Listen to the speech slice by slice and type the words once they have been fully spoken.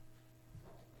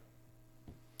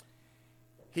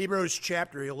Hebrews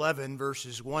chapter 11,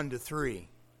 verses 1 to 3.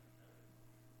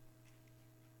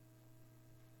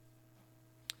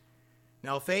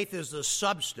 Now faith is the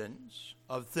substance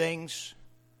of things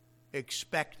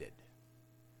expected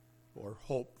or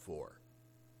hoped for,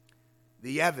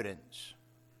 the evidence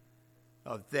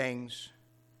of things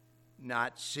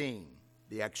not seen.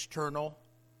 The external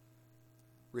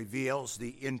reveals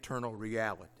the internal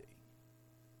reality.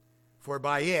 For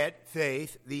by it,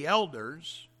 faith, the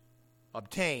elders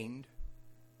obtained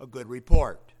a good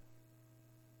report.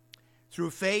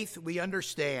 Through faith we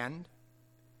understand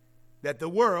that the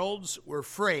worlds were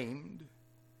framed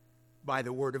by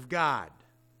the word of God,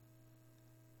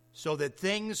 so that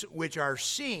things which are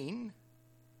seen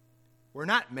were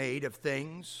not made of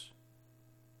things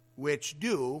which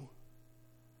do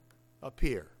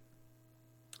appear.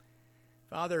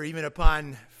 Father, even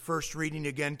upon first reading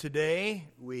again today,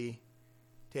 we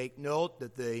take note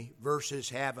that the verses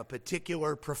have a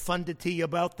particular profundity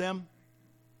about them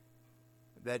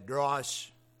that draw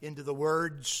us into the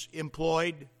words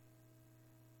employed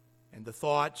and the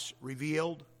thoughts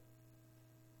revealed.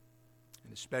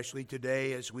 And especially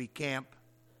today as we camp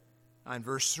on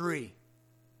verse 3,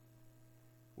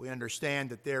 we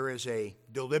understand that there is a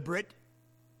deliberate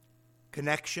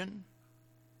connection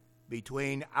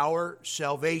between our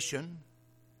salvation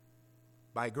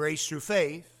by grace through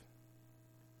faith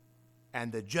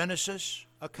and the Genesis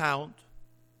account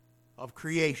of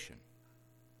creation.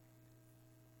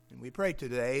 And we pray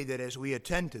today that as we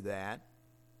attend to that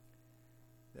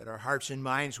our hearts and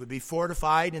minds would be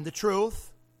fortified in the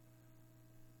truth,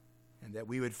 and that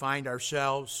we would find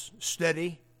ourselves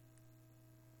steady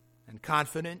and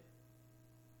confident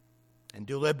and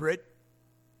deliberate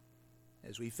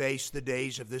as we face the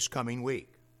days of this coming week.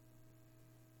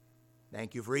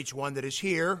 Thank you for each one that is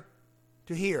here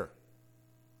to hear.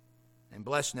 And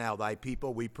bless now thy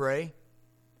people, we pray.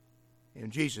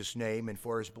 In Jesus' name and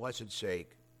for his blessed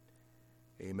sake.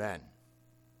 Amen.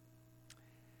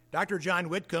 Dr. John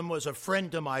Whitcomb was a friend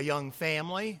to my young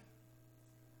family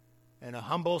and a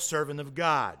humble servant of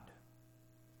God.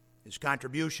 His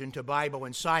contribution to Bible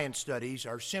and science studies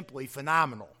are simply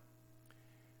phenomenal.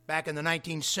 Back in the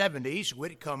 1970s,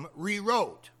 Whitcomb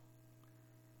rewrote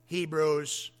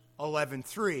Hebrews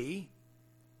 11:3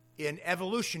 in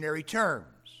evolutionary terms.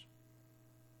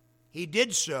 He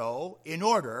did so in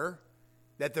order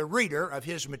that the reader of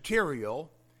his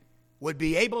material would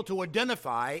be able to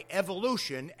identify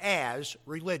evolution as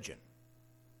religion.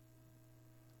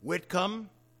 Whitcomb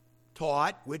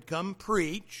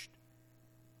preached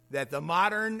that the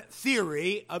modern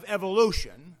theory of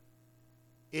evolution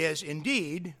is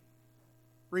indeed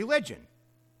religion.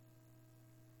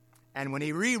 And when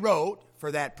he rewrote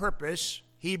for that purpose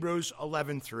Hebrews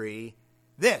 11:3,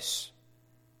 this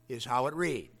is how it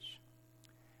reads.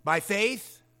 By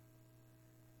faith,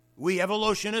 we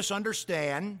evolutionists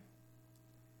understand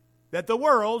that the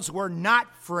worlds were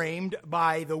not framed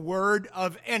by the word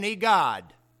of any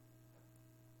God,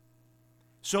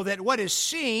 so that what is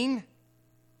seen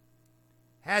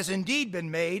has indeed been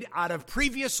made out of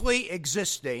previously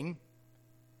existing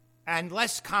and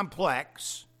less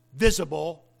complex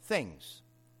visible things.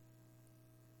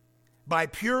 By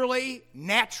purely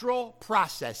natural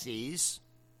processes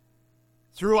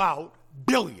throughout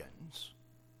billions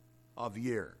of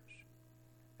years.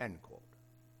 End quote.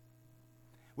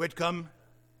 Whitcomb,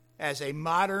 as a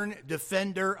modern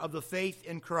defender of the faith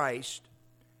in Christ,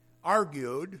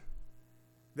 argued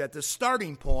that the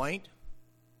starting point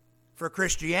for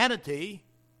Christianity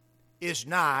is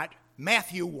not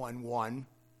Matthew 1:1,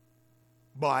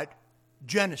 but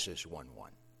Genesis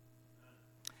 1:1.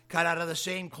 Cut out of the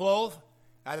same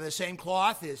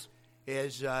cloth is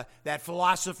that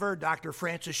philosopher, Dr.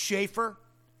 Francis Schaeffer,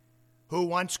 who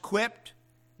once quipped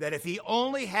that if he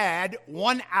only had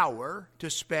 1 hour to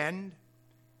spend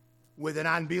with an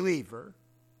unbeliever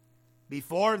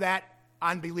before that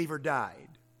unbeliever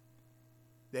died,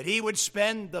 that he would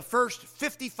spend the first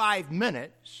 55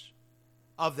 minutes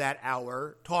of that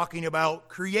hour talking about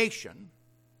creation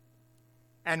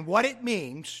and what it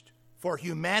means for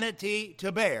humanity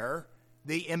to bear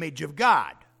the image of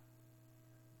God,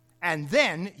 and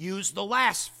then use the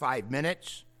last 5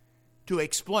 minutes to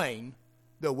explain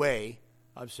the way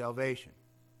of salvation.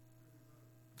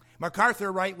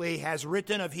 MacArthur rightly has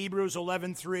written of Hebrews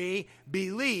 11:3,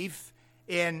 belief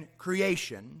in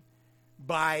creation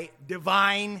by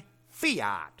divine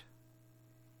fiat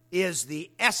is the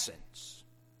essence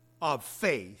of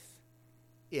faith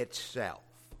itself.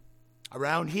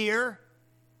 Around here,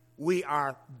 we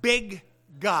are big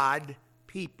God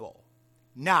people,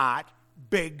 not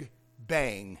Big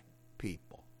Bang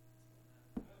people.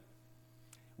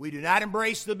 We do not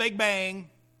embrace the Big Bang.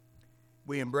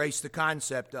 We embrace the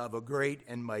concept of a great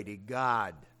and mighty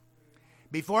God.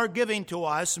 Before giving to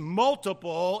us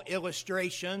multiple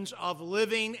illustrations of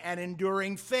living and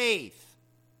enduring faith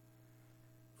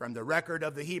from the record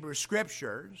of the Hebrew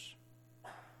Scriptures,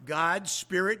 God's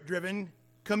Spirit-driven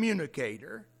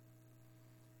communicator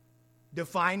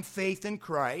defined faith in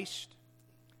Christ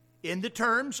in the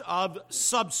terms of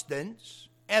substance,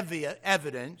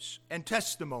 evidence, and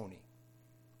testimony.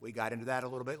 We got into that a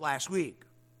little bit last week.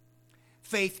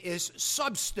 Faith is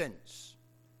substance.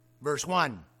 Verse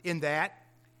 1, in that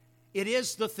it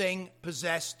is the thing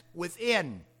possessed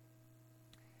within,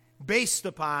 based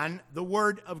upon the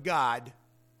Word of God,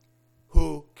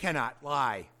 who cannot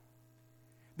lie.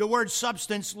 The word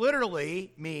substance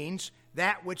literally means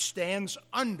that which stands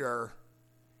under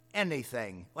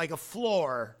anything, like a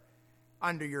floor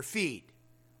under your feet,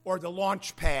 or the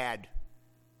launch pad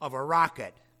of a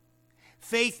rocket.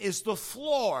 Faith is the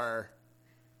floor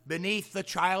beneath the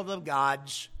child of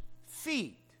God's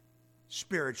feet,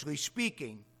 spiritually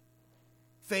speaking.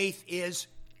 Faith is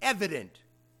evident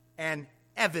and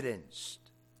evidenced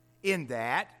in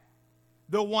that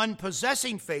the one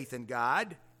possessing faith in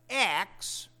God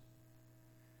acts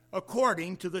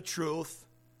according to the truth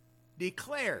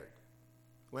declared.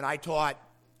 When I taught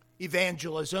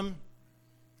evangelism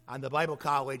on the Bible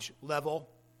college level,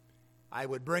 I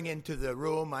would bring into the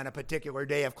room on a particular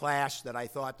day of class that I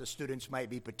thought the students might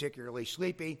be particularly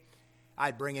sleepy.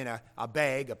 I'd bring in a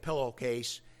bag, a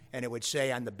pillowcase, and it would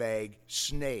say on the bag,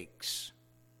 snakes.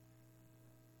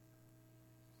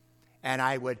 And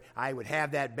I would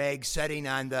have that bag setting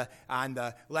on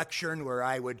the lectern where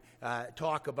I would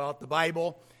talk about the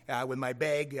Bible with my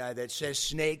bag that says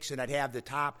snakes, and I'd have the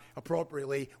top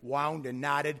appropriately wound and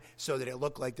knotted so that it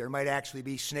looked like there might actually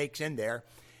be snakes in there.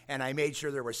 And I made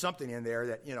sure there was something in there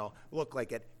that, looked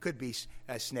like it could be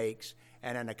snakes.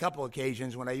 And on a couple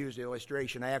occasions when I used the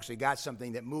illustration, I actually got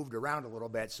something that moved around a little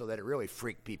bit so that it really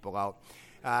freaked people out.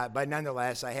 But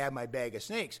nonetheless, I had my bag of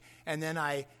snakes. And then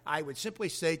I would simply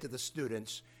say to the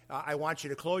students, I want you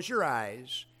to close your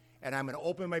eyes, and I'm going to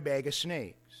open my bag of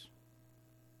snakes.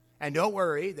 And don't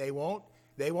worry, they won't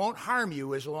harm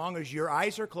you as long as your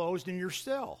eyes are closed and you're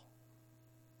still.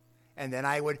 And then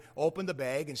I would open the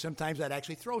bag, and sometimes I'd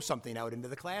actually throw something out into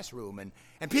the classroom,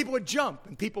 and people would jump,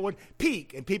 and people would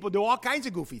peek, and people do all kinds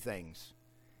of goofy things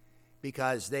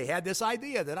because they had this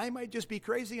idea that I might just be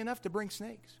crazy enough to bring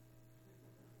snakes.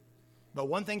 But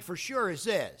one thing for sure is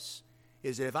this,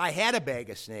 is that if I had a bag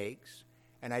of snakes,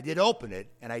 and I did open it,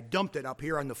 and I dumped it up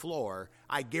here on the floor,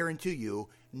 I guarantee you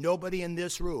nobody in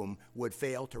this room would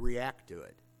fail to react to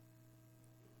it.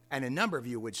 And a number of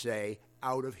you would say,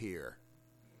 out of here.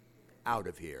 Out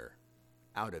of here,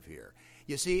 out of here.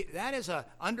 You see, that is an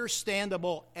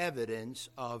understandable evidence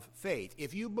of faith.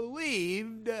 If you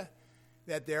believed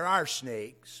that there are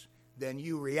snakes, then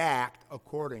you react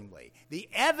accordingly. The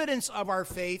evidence of our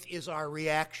faith is our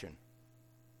reaction.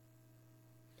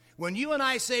 When you and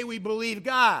I say we believe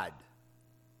God,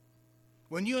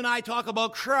 when you and I talk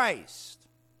about Christ,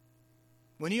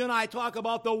 when you and I talk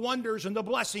about the wonders and the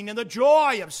blessing and the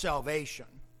joy of salvation,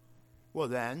 well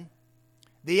then,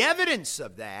 the evidence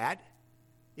of that,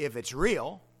 if it's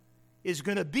real, is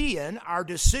going to be in our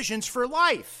decisions for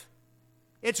life.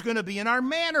 It's going to be in our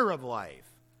manner of life.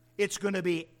 It's going to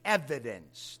be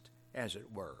evidenced, as it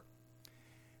were.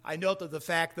 I note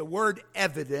that the word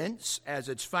evidence, as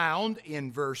it's found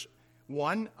in verse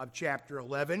 1 of chapter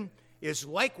 11, is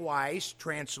likewise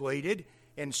translated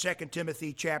in 2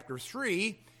 Timothy chapter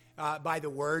 3 by the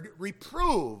word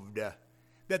reproved.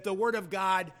 That the Word of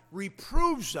God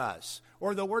reproves us,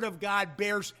 or the Word of God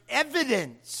bears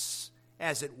evidence,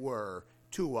 as it were,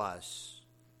 to us.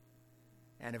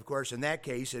 And of course, in that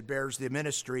case, it bears the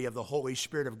ministry of the Holy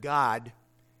Spirit of God,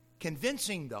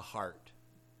 convincing the heart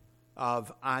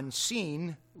of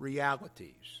unseen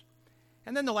realities.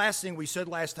 And then the last thing we said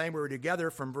last time we were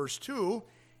together from verse 2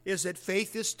 is that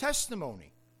faith is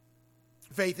testimony.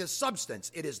 Faith is substance.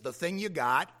 It is the thing you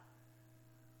got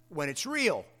when it's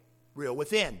real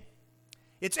within.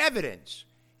 It's evidence.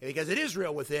 Because it is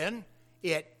real within,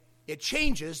 it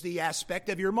changes the aspect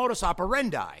of your modus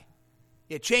operandi.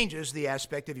 It changes the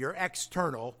aspect of your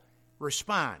external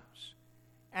response.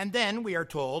 And then we are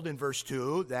told in verse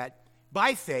 2 that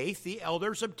by faith the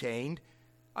elders obtained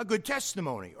a good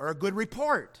testimony or a good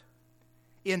report,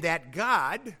 in that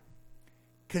God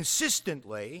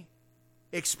consistently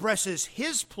expresses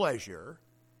his pleasure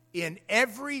in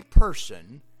every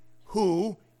person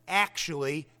who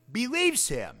actually believes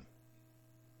him.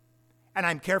 And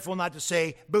I'm careful not to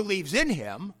say believes in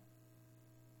him,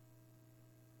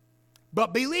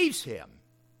 but believes him.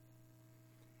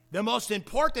 The most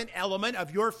important element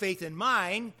of your faith and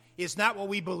mine is not what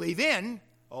we believe in,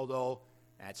 although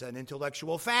that's an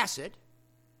intellectual facet,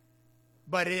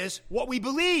 but it is what we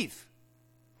believe,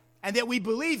 and that we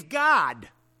believe God.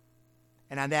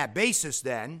 And on that basis,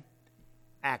 then,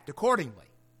 act accordingly.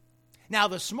 Now,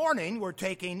 this morning, we're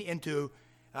taking into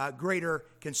greater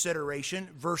consideration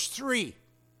verse 3,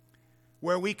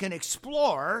 where we can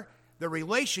explore the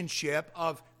relationship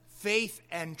of faith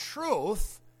and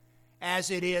truth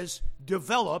as it is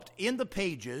developed in the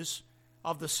pages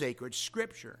of the sacred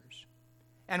scriptures.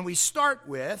 And we start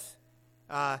with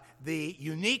the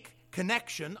unique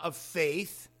connection of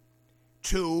faith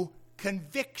to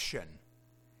conviction.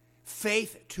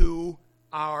 Faith to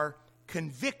our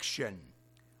conviction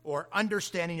or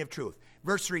understanding of truth.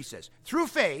 Verse 3 says, through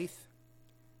faith,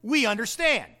 we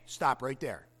understand. Stop right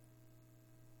there.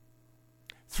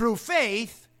 Through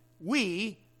faith,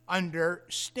 we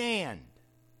understand.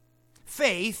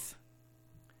 Faith,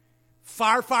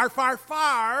 far, far, far,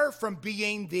 far from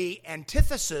being the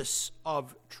antithesis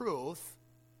of truth.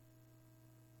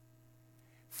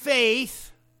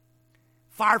 Faith,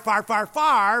 far, far, far,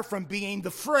 far from being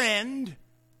the friend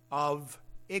of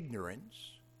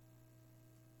ignorance.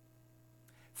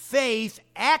 Faith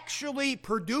actually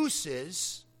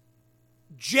produces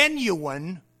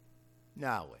genuine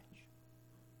knowledge.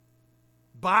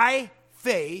 By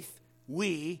faith,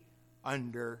 we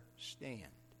understand.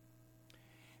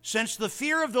 Since the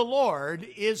fear of the Lord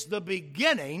is the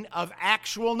beginning of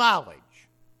actual knowledge,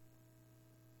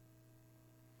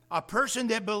 a person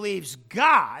that believes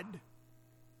God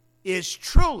is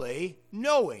truly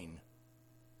knowing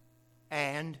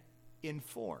and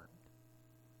informed.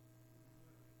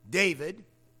 David,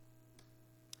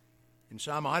 in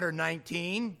Psalm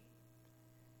 119,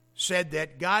 said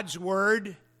that God's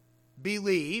word,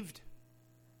 believed,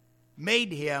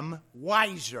 made him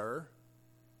wiser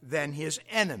than his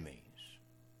enemies.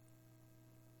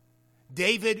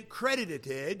 David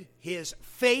credited his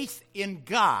faith in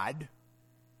God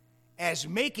as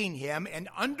making him an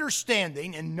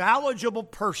understanding and knowledgeable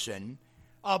person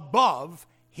above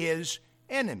his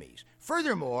enemies.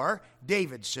 Furthermore,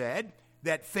 David said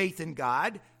that faith in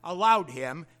God allowed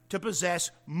him to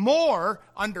possess more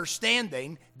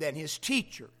understanding than his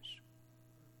teachers.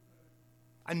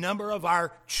 A number of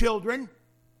our children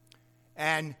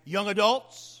and young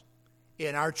adults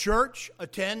in our church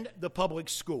attend the public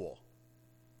school.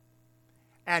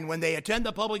 And when they attend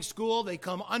the public school, they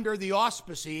come under the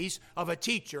auspices of a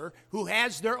teacher who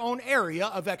has their own area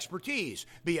of expertise,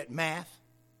 be it math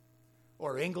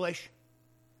or English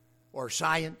or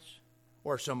science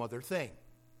or some other thing.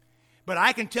 But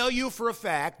I can tell you for a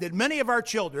fact that many of our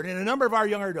children and a number of our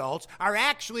young adults are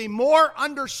actually more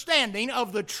understanding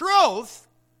of the truth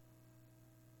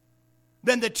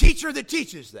than the teacher that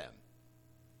teaches them.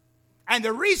 And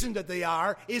the reason that they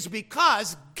are is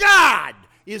because God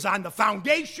is on the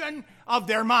foundation of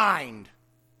their mind.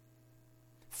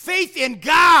 Faith in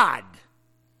God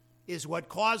is what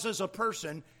causes a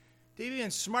person to be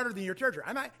even smarter than your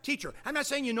teacher. I'm not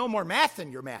saying you know more math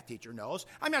than your math teacher knows.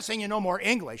 I'm not saying you know more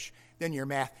English than your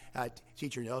math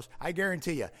teacher knows. I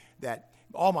guarantee you that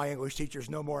all my English teachers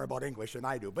know more about English than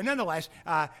I do. But nonetheless,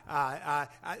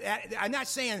 I'm not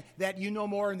saying that you know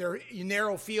more in their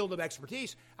narrow field of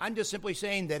expertise. I'm just simply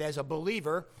saying that as a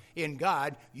believer in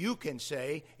God, you can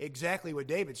say exactly what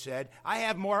David said. I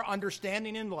have more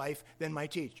understanding in life than my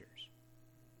teachers.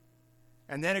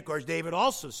 And then, of course, David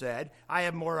also said, I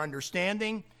have more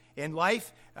understanding in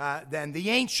life than the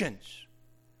ancients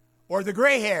or the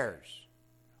gray hairs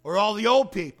or all the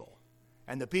old people.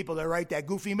 And the people that write that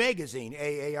goofy magazine,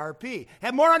 AARP,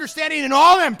 have more understanding than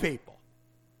all them people.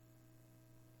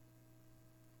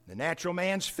 The natural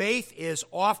man's faith is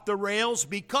off the rails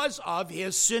because of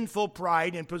his sinful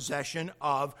pride in possession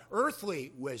of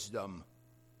earthly wisdom.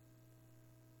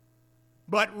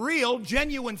 But real,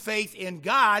 genuine faith in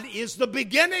God is the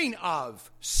beginning of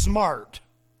smart,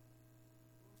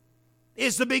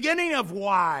 is the beginning of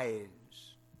wise.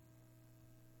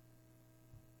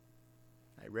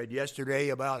 I read yesterday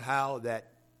about how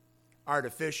that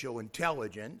artificial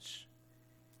intelligence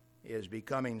is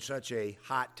becoming such a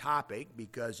hot topic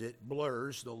because it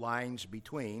blurs the lines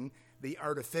between the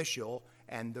artificial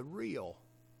and the real.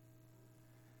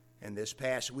 And this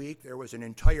past week, there was an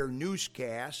entire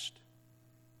newscast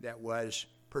that was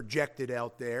projected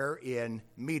out there in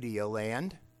media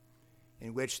land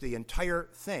in which the entire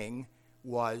thing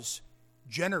was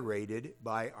generated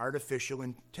by artificial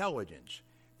intelligence.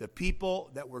 The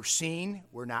people that were seen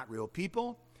were not real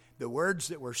people. The words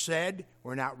that were said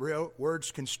were not real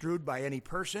words construed by any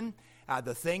person.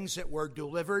 The things that were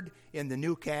delivered in the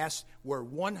newscast were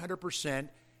 100%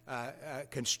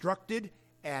 constructed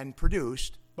and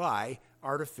produced by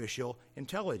artificial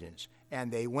intelligence.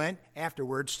 And they went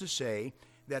afterwards to say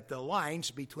that the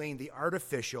lines between the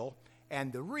artificial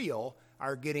and the real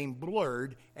are getting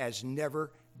blurred as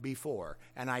never before.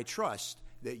 And I trust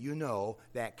that you know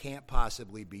that can't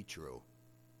possibly be true.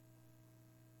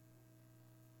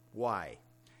 Why?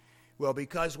 Well,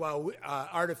 because while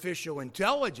artificial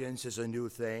intelligence is a new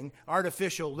thing,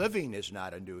 artificial living is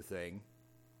not a new thing.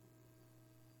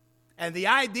 And the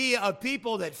idea of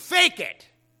people that fake it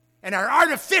and are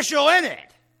artificial in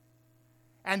it,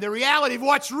 and the reality of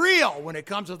what's real when it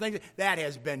comes to things, that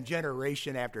has been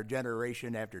generation after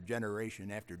generation after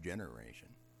generation after generation.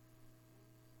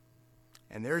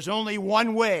 And there's only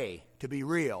one way to be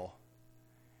real,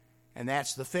 and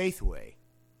that's the faith way.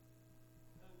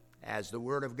 As the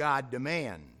Word of God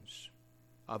demands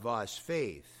of us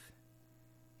faith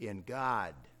in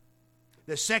God.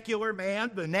 The secular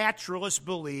man, the naturalist,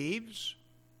 believes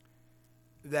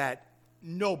that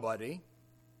nobody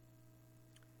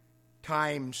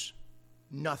times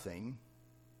nothing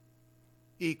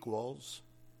equals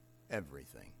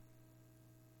everything.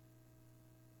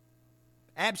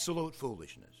 Absolute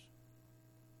foolishness.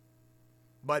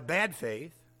 But bad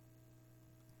faith,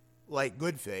 like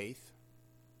good faith,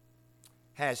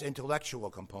 has intellectual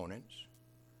components,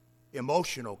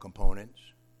 emotional components,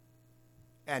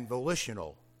 and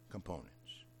volitional components.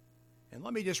 And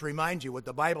let me just remind you what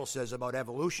the Bible says about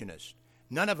evolutionists.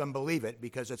 None of them believe it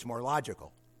because it's more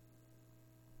logical.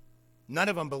 None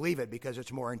of them believe it because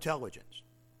it's more intelligence.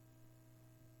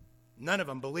 None of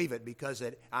them believe it because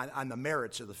on the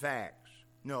merits of the facts.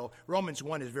 No, Romans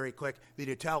 1 is very quick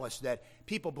to tell us that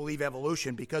people believe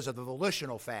evolution because of the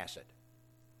volitional facet.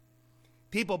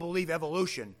 People believe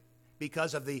evolution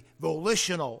because of the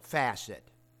volitional facet.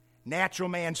 Natural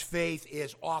man's faith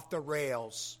is off the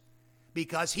rails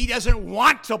because he doesn't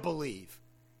want to believe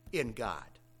in God.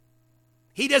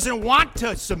 He doesn't want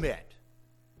to submit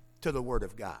to the Word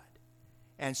of God.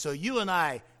 And so you and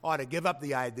I ought to give up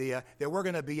the idea that we're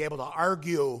going to be able to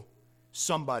argue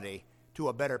somebody to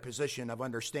a better position of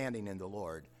understanding in the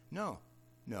Lord. No,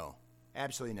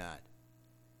 absolutely not.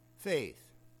 Faith.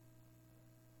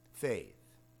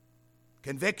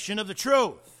 Conviction of the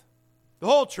truth, the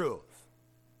whole truth.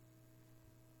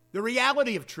 The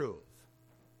reality of truth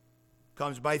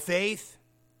comes by faith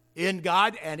in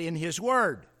God and in His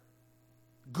Word.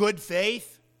 Good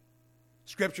faith,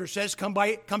 Scripture says,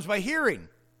 comes by hearing,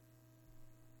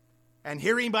 and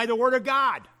hearing by the Word of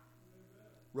God.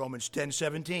 Romans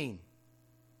 10:17.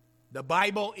 The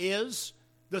Bible is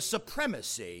the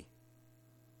supremacy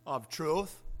of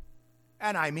truth,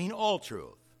 and I mean all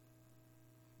truth.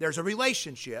 There's a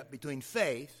relationship between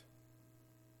faith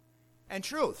and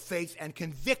truth, faith and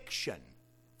conviction,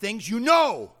 things you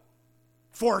know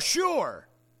for sure.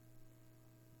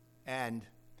 And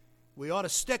we ought to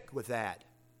stick with that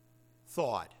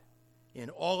thought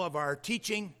in all of our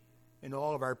teaching, in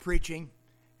all of our preaching,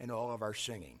 and all of our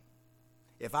singing.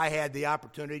 If I had the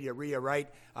opportunity to rewrite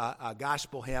a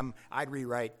gospel hymn, I'd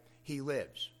rewrite, He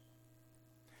lives.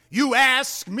 You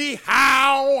ask me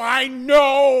how I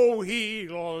know He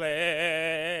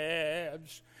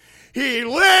lives. He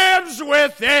lives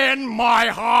within my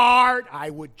heart. I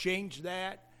would change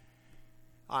that.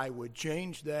 Why?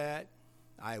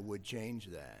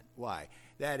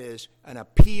 That is an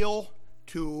appeal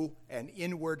to an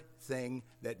inward thing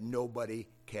that nobody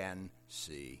can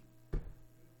see.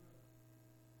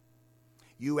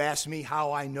 You ask me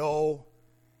how I know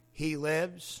He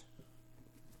lives.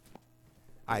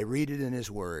 I read it in His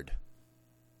Word.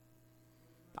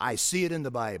 I see it in the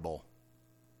Bible.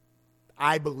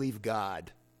 I believe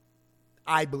God.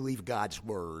 I believe God's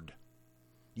Word.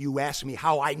 You ask me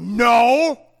how I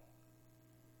know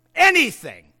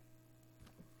anything.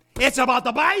 It's about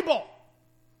the Bible.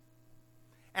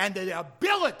 And the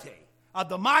ability of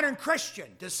the modern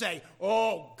Christian to say,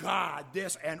 oh God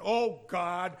this and oh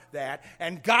God that,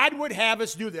 and God would have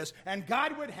us do this, and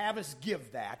God would have us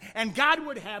give that, and God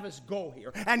would have us go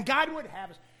here, and God would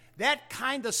have us. That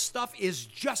kind of stuff is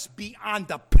just beyond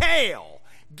the pale.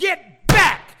 Get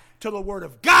back to the Word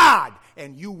of God,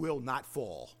 and you will not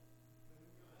fall,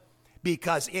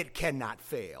 because it cannot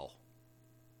fail.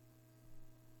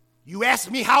 You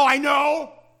ask me how I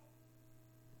know?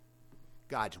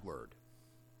 God's Word.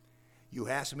 You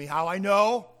ask me how I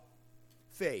know?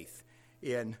 Faith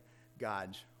in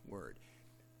God's Word.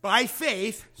 By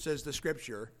faith, says the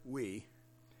Scripture, we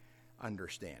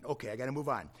understand. Okay, I got to move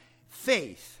on.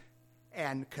 Faith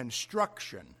and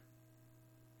construction.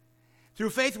 Through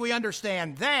faith, we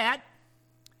understand that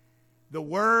the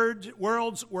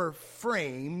worlds were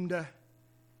framed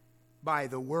by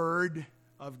the Word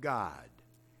of God.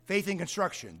 Faith in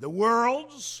construction. The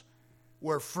worlds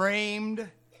were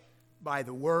framed by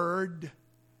the Word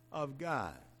of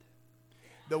God.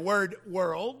 The word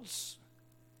worlds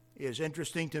is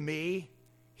interesting to me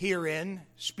herein,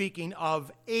 speaking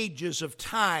of ages of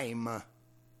time.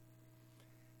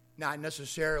 Not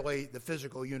necessarily the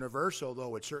physical universe,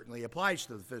 although it certainly applies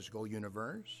to the physical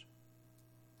universe.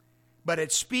 But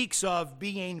it speaks of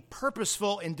being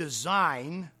purposeful in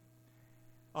design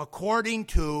according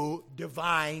to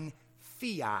divine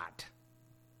fiat.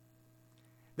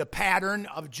 The pattern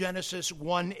of Genesis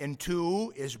 1 and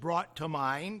 2 is brought to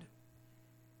mind,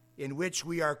 in which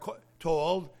we are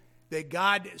told that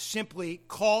God simply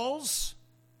calls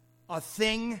a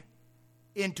thing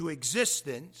into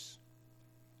existence,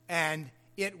 and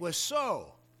it was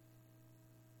so.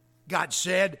 God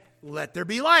said, "Let there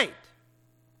be light."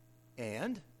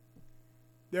 And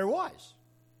there was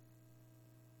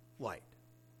light.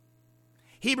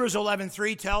 Hebrews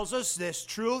 11:3 tells us this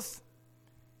truth,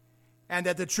 and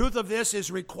that the truth of this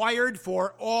is required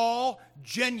for all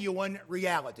genuine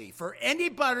reality. For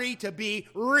anybody to be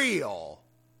real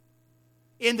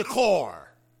in the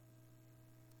core.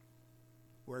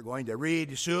 We're going to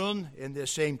read soon in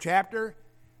this same chapter,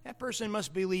 that person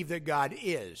must believe that God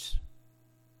is,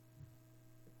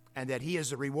 and that he is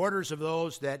the rewarders of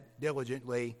those that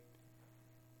diligently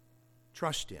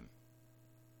trust him.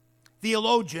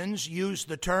 Theologians use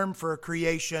the term for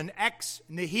creation ex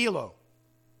nihilo,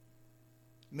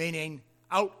 meaning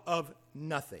out of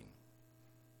nothing.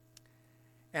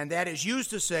 And that is used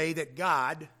to say that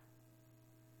God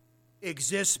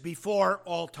exists before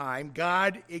all time.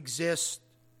 God exists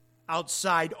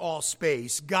outside all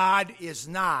space. God is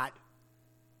not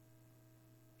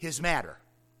his matter.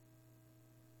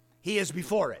 He is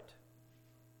before it.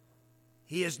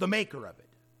 He is the maker of it.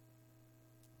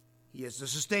 He is the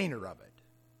sustainer of it.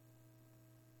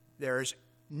 There is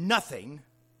nothing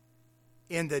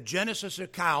in the Genesis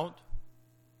account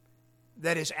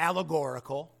that is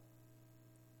allegorical.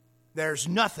 There's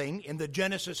nothing in the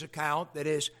Genesis account that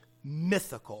is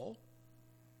mythical.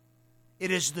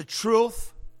 It is the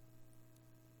truth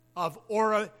of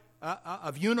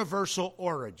universal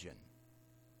origin.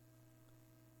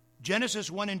 Genesis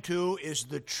 1 and 2 is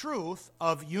the truth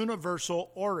of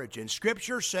universal origin.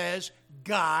 Scripture says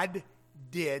God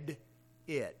did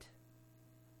it.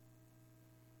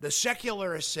 The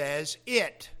secularist says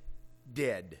it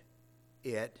did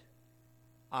it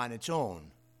on its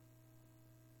own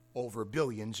over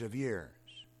billions of years.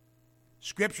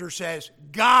 Scripture says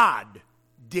God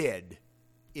did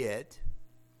it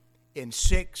in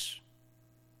 6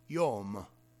 yom,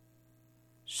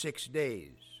 6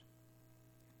 days.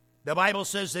 The Bible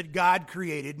says that God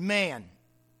created man.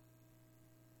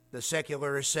 The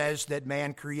secularist says that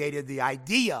man created the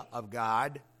idea of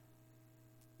God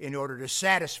in order to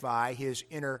satisfy his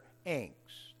inner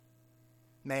angst.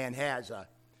 Man has a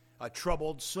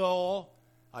troubled soul,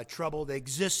 a troubled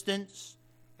existence,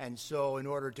 and so in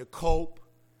order to cope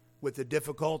with the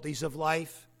difficulties of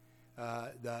life,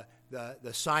 the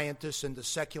scientists and the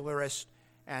secularists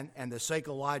and the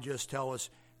psychologists tell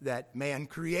us that man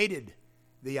created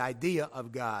the idea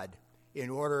of God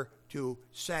in order to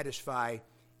satisfy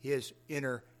his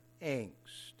inner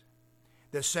angst.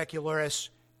 The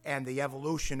secularists and the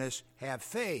evolutionists have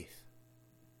faith.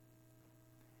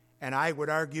 And I would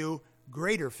argue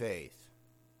greater faith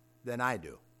than I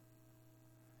do,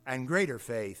 and greater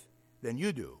faith than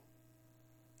you do,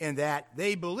 in that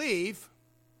they believe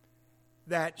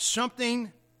that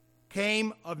something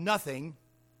came of nothing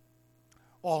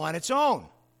all on its own.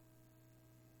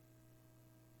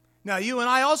 Now, you and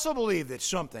I also believe that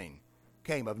something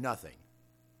came of nothing,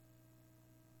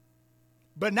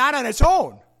 but not on its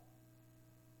own.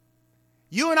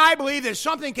 You and I believe that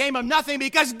something came of nothing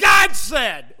because God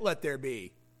said, "Let there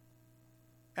be,"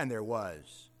 and there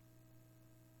was.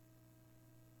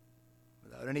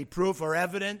 Without any proof or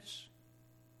evidence,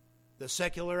 the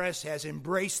secularist has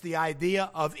embraced the idea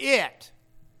of it,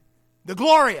 the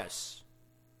glorious,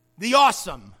 the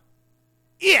awesome,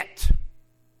 it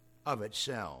of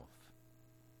itself.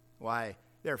 Why,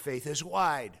 their faith is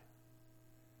wide.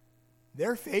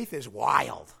 Their faith is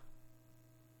wild.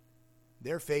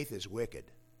 Their faith is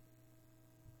wicked.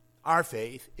 Our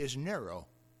faith is narrow.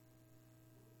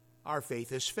 Our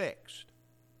faith is fixed.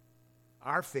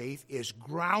 Our faith is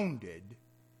grounded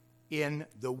in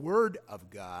the Word of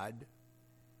God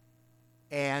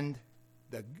and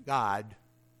the God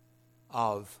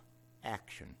of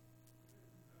action.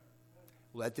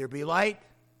 Let there be light.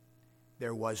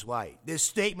 There was light. This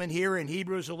statement here in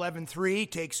Hebrews 11:3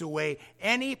 takes away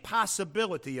any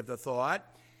possibility of the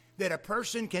thought that a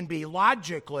person can be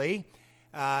logically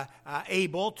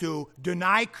able to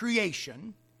deny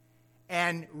creation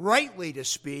and rightly to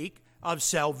speak of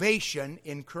salvation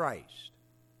in Christ.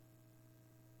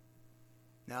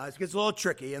 Now, this gets a little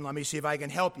tricky, and let me see if I can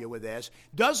help you with this.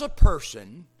 Does a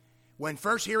person, when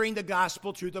first hearing the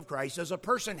gospel truth of Christ, does a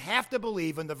person have to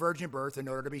believe in the virgin birth in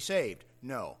order to be saved?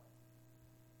 No.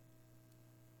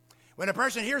 When a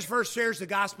person first hears the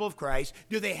gospel of Christ,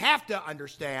 do they have to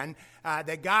understand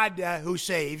that God who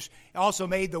saves also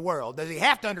made the world? Does he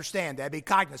have to understand that, be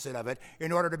cognizant of it,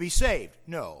 in order to be saved?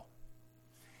 No.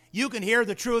 You can hear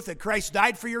the truth that Christ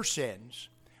died for your sins,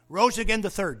 rose again the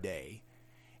third day,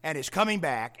 and is coming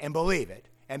back, and believe it,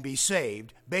 and be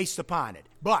saved based upon it.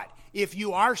 But if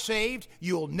you are saved,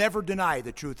 you'll never deny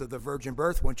the truth of the virgin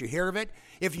birth once you hear of it.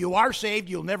 If you are saved,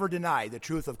 you'll never deny the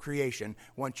truth of creation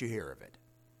once you hear of it.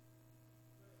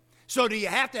 So do you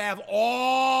have to have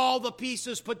all the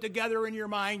pieces put together in your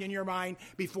mind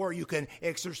before you can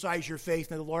exercise your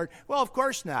faith in the Lord? Well, of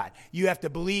course not. You have to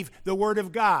believe the Word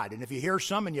of God. And if you hear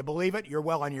some and you believe it, you're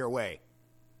well on your way.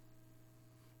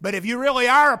 But if you really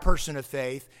are a person of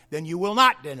faith, then you will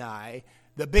not deny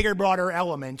the bigger, broader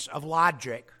elements of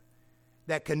logic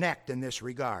that connect in this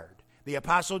regard. The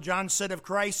Apostle John said of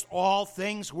Christ, all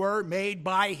things were made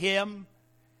by him,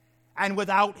 and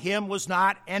without him was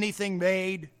not anything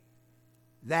made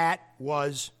that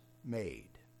was made.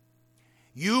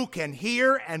 You can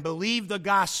hear and believe the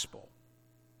gospel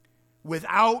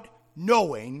without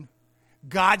knowing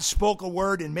God spoke a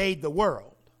word and made the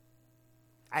world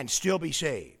and still be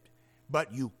saved.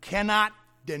 But you cannot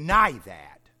deny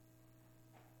that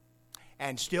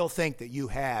and still think that you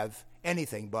have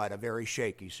anything but a very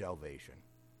shaky salvation.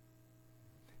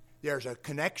 There's a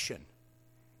connection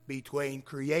between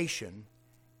creation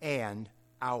and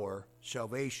our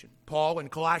salvation. Paul in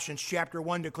Colossians chapter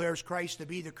 1 declares Christ to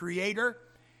be the creator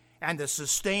and the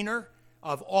sustainer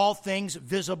of all things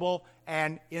visible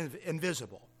and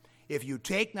invisible. If you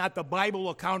take not the Bible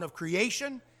account of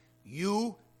creation,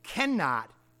 you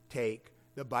cannot take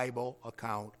the Bible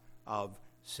account of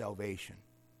salvation.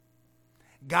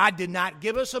 God did not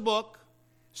give us a book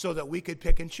so that we could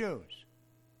pick and choose.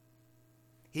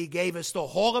 He gave us the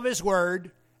whole of his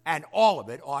word, and all of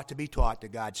it ought to be taught to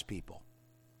God's people.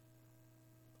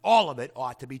 All of it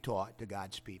ought to be taught to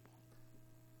God's people.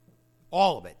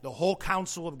 All of it, the whole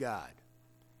counsel of God,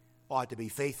 ought to be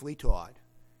faithfully taught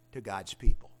to God's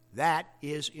people. That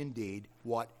is indeed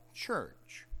what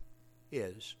church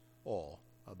is all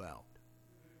about.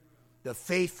 The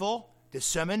faithful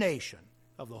dissemination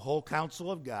of the whole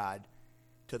counsel of God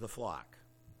to the flock.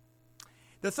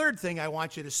 The third thing I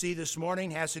want you to see this morning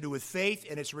has to do with faith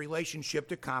and its relationship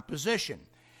to composition.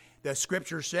 The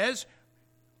scripture says,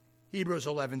 Hebrews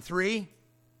 11:3,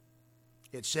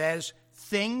 it says,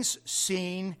 things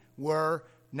seen were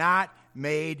not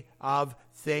made of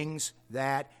things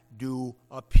that do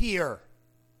appear.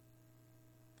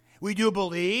 We do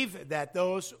believe that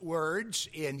those words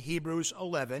in Hebrews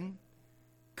 11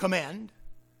 commend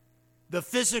the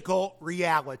physical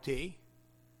reality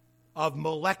of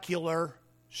molecular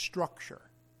structure.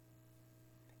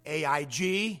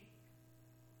 AIG,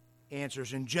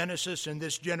 Answers in Genesis in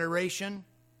this generation,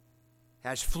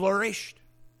 has flourished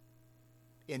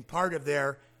in part of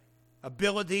their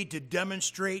ability to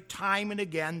demonstrate time and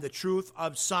again the truth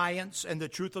of science and the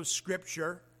truth of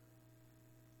Scripture,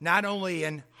 not only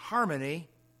in harmony,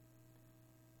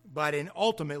 but in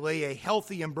ultimately a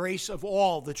healthy embrace of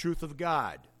all the truth of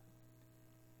God.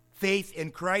 Faith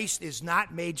in Christ is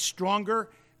not made stronger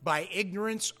by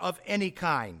ignorance of any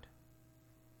kind.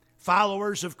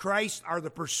 Followers of Christ are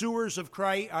the pursuers of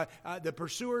Christ, the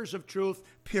pursuers of truth,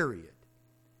 period.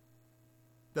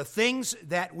 The things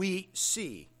that we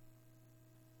see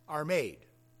are made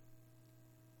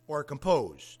or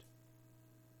composed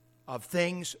of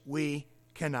things we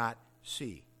cannot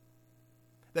see.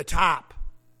 The top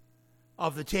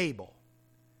of the table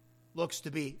looks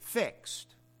to be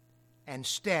fixed and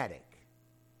static,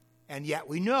 and yet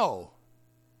we know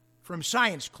from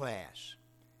science class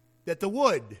that the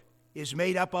wood is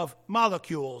made up of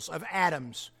molecules of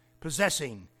atoms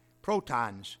possessing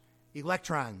protons,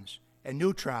 electrons, and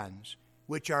neutrons,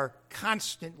 which are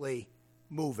constantly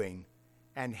moving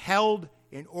and held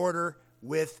in order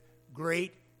with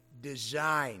great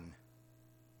design.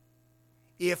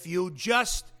 If you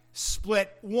just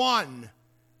split one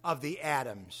of the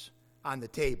atoms on the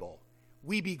table,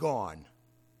 we be gone.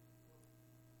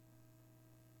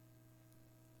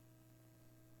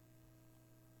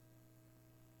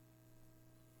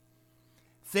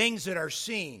 Things that are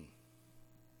seen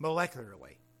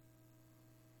molecularly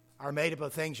are made up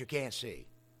of things you can't see.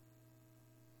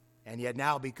 And yet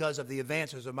now, because of the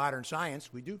advances of modern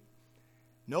science, we do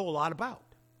know a lot about.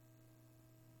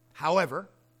 However,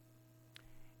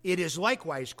 it is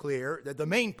likewise clear that the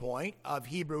main point of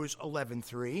Hebrews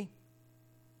 11:3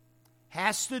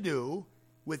 has to do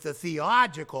with the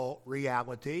theological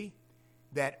reality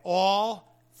that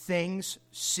all things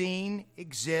seen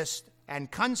exist and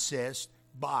consist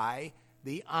by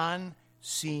the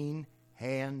unseen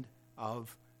hand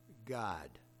of God.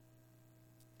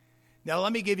 Now,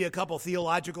 let me give you a couple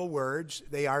theological words.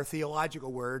 They are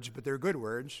theological words, but they're good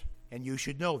words, and you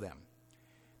should know them.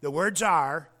 The words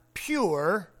are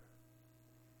pure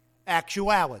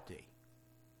actuality.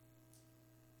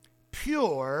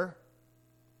 Pure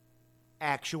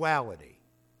actuality.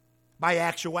 By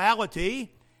actuality,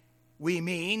 we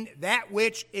mean that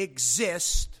which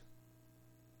exists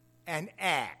and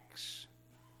acts.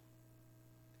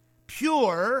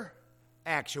 Pure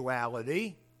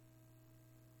actuality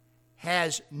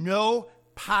has no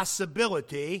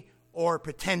possibility or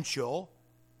potential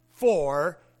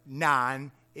for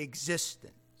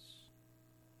non-existence.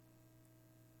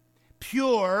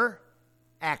 Pure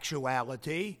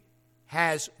actuality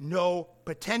has no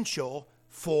potential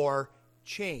for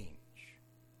change.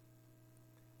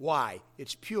 Why?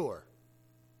 It's pure.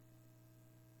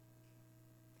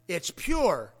 It's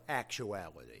pure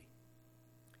actuality.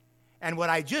 And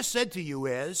what I just said to you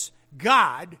is,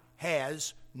 God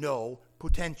has no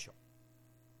potential.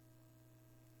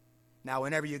 Now,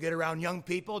 whenever you get around young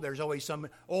people, there's always some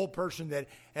old person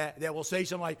that will say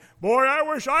something like, "Boy, I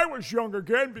wish I was young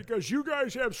again because you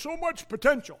guys have so much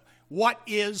potential." What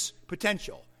is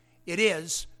potential? It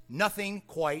is nothing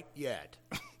quite yet.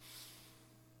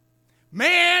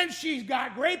 Man, she's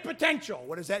got great potential.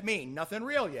 What does that mean? Nothing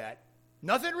real yet.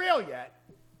 Nothing real yet,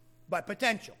 but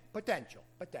potential, potential,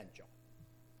 potential.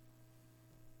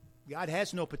 God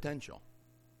has no potential.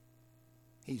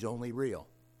 He's only real.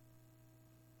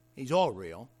 He's all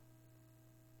real.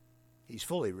 He's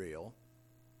fully real.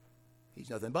 He's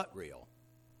nothing but real.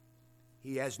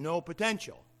 He has no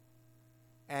potential.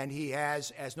 And he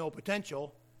has, as no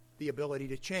potential, the ability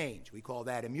to change. We call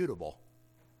that immutable.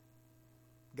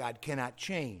 God cannot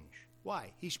change.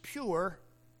 Why? He's pure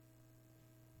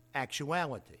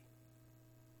actuality.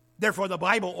 Therefore, the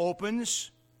Bible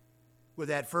opens with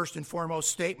that first and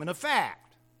foremost statement of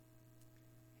fact.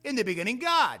 In the beginning,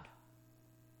 God.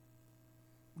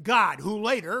 God, who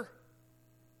later,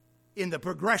 in the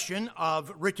progression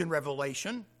of written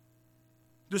revelation,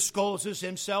 discloses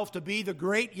himself to be the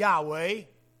great Yahweh,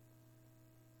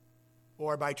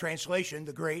 or by translation,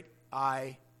 the great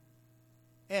I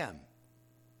am.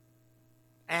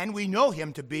 And we know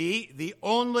him to be the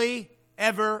only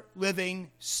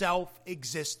ever-living,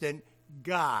 self-existent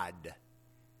God.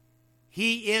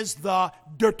 He is the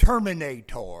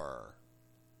determinator.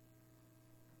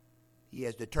 He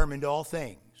has determined all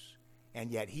things,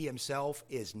 and yet he himself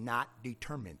is not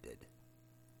determined.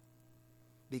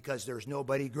 Because there's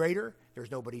nobody greater, there's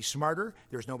nobody smarter,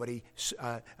 there's nobody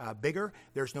bigger,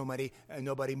 there's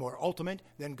nobody more ultimate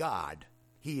than God.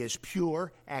 He is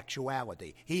pure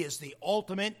actuality. He is the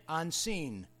ultimate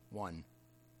unseen one.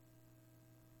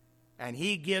 And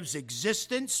he gives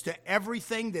existence to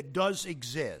everything that does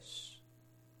exist.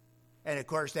 And of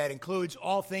course, that includes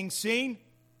all things seen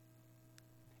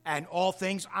and all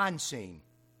things unseen.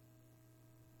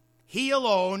 He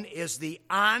alone is the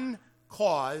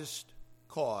uncaused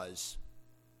cause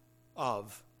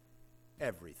of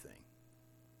everything.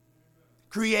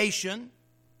 Creation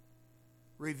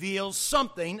reveals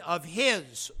something of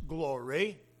his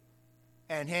glory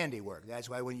and handiwork. That's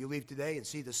why when you leave today and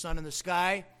see the sun in the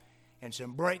sky and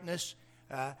some brightness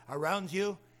around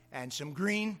you and some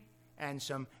green and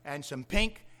some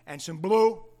pink and some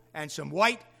blue and some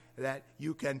white, that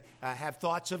you can have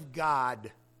thoughts of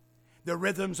God. The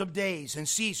rhythms of days and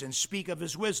seasons speak of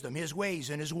his wisdom, his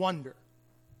ways, and his wonder.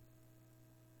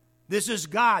 This is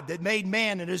God that made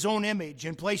man in his own image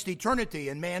and placed eternity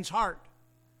in man's heart.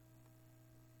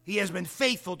 He has been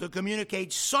faithful to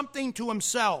communicate something to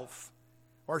himself,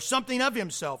 or something of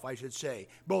himself, I should say,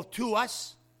 both to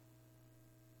us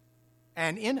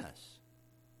and in us.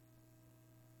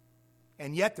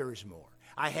 And yet there is more.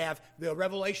 I have the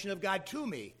revelation of God to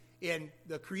me in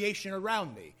the creation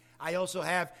around me. I also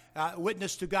have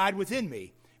witness to God within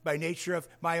me by nature of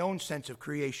my own sense of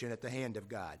creation at the hand of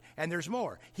God. And there's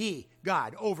more. He,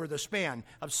 God, over the span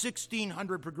of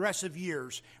 1,600 progressive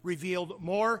years, revealed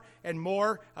more and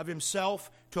more of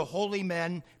himself to holy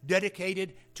men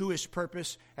dedicated to his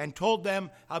purpose, and told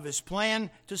them of his plan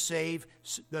to save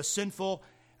the sinful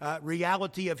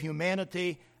reality of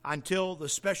humanity until the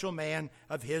special man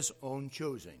of his own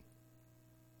choosing.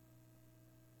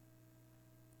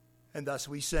 And thus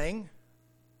we sing,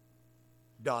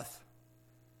 doth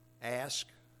ask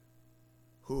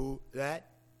who that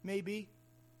may be?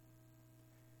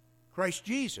 Christ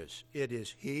Jesus, it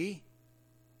is He.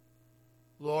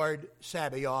 Lord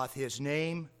Sabaoth, His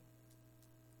name,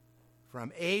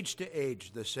 from age to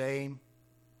age the same,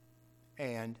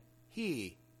 and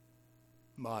He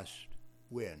must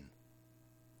win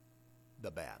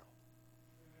the battle.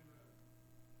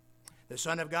 The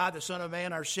Son of God, the Son of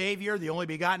Man, our Savior, the only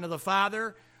begotten of the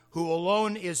Father, who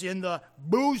alone is in the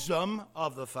bosom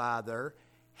of the Father,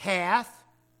 hath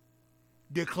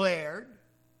declared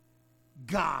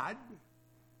God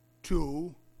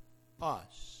to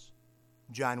us.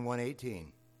 John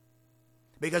 1:18.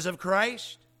 Because of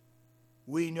Christ,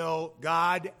 we know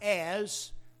God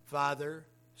as Father,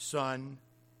 Son,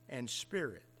 and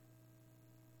Spirit.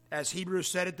 As Hebrews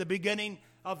said at the beginning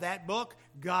of that book,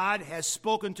 God has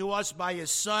spoken to us by His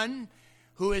Son,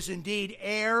 who is indeed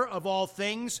heir of all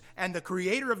things and the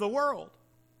creator of the world.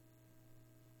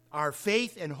 Our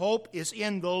faith and hope is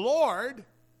in the Lord.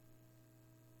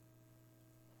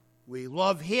 We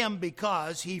love Him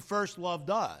because He first loved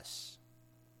us.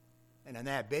 And on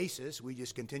that basis, we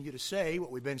just continue to say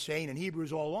what we've been saying in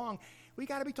Hebrews all along. We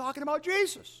got to be talking about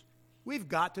Jesus. We've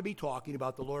got to be talking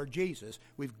about the Lord Jesus.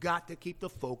 We've got to keep the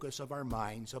focus of our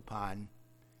minds upon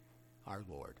our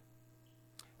Lord.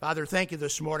 Father, thank you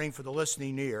this morning for the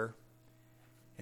listening ear.